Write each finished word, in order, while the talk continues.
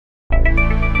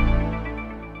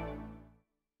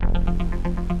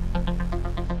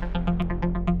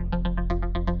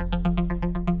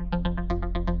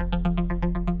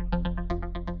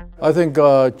I think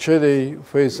Chile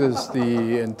faces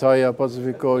the entire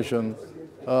Pacific Ocean,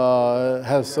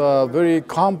 has a very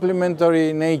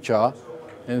complementary nature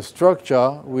and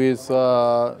structure with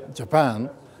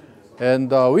Japan.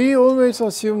 And we always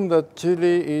assume that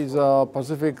Chile is a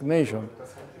Pacific nation.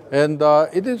 And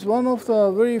it is one of the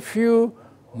very few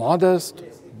modest,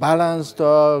 balanced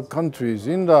countries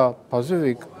in the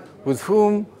Pacific with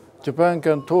whom Japan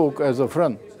can talk as a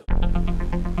friend.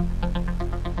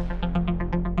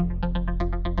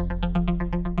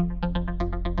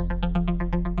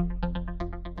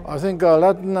 I think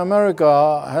Latin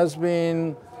America has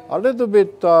been a little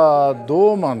bit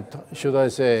dormant, should I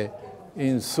say,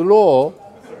 slow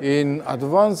in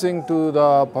advancing to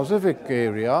the Pacific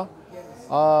area.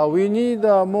 We need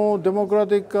more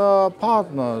democratic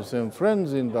partners and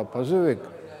friends in the Pacific.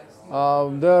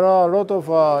 There are a lot of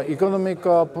economic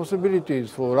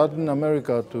possibilities for Latin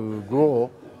America to grow,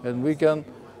 and we can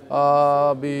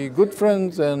be good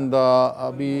friends and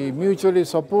be mutually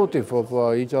supportive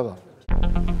of each other.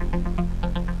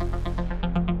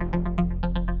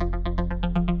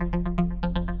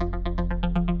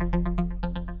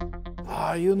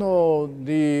 You know,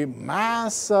 the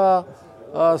mass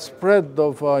spread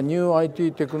of new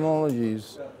IT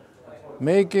technologies,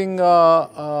 making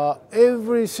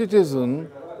every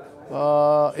citizen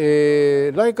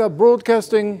like a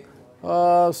broadcasting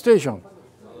station.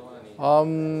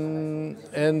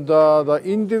 And the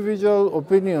individual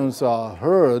opinions are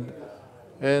heard,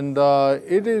 and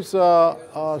it is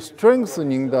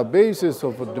strengthening the basis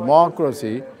of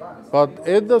democracy, but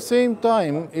at the same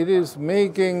time, it is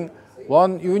making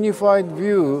one unified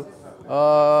view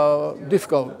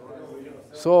difficult.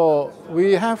 So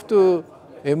we have to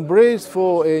embrace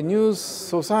for a new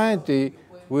society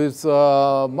with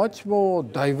much more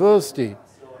diversity.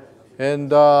 And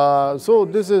so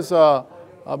this is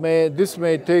this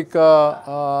may take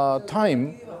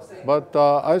time, but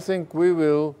I think we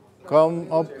will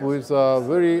come up with a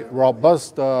very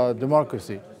robust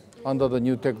democracy under the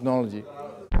new technology.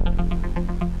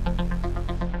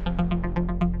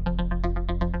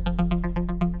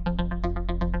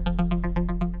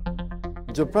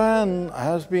 Japan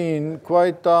has been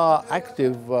quite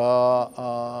active,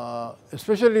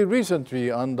 especially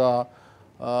recently under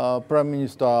Prime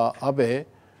Minister Abe.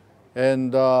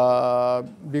 And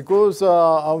because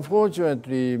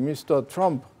unfortunately Mr.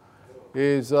 Trump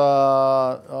is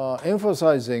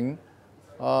emphasizing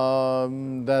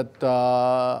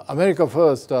that America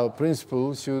First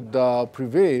principle should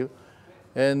prevail,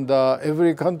 and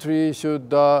every country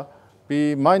should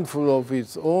be mindful of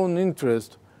its own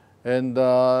interest and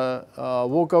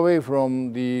walk away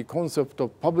from the concept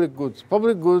of public goods.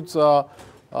 Public goods are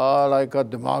like a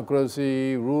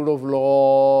democracy, rule of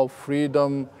law,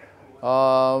 freedom,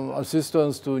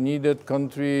 assistance to needed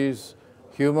countries,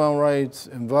 human rights,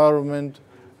 environment,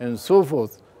 and so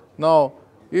forth. Now,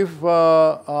 if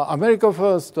America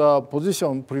First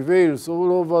position prevails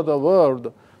all over the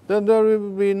world, then there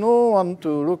will be no one to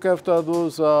look after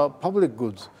those public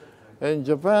goods. And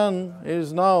Japan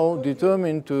is now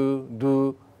determined to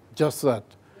do just that.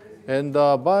 And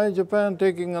by Japan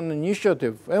taking an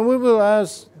initiative, and we will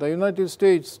ask the United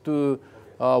States to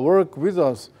work with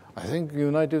us, I think the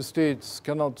United States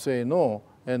cannot say no,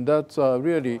 and that's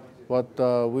really what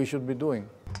we should be doing.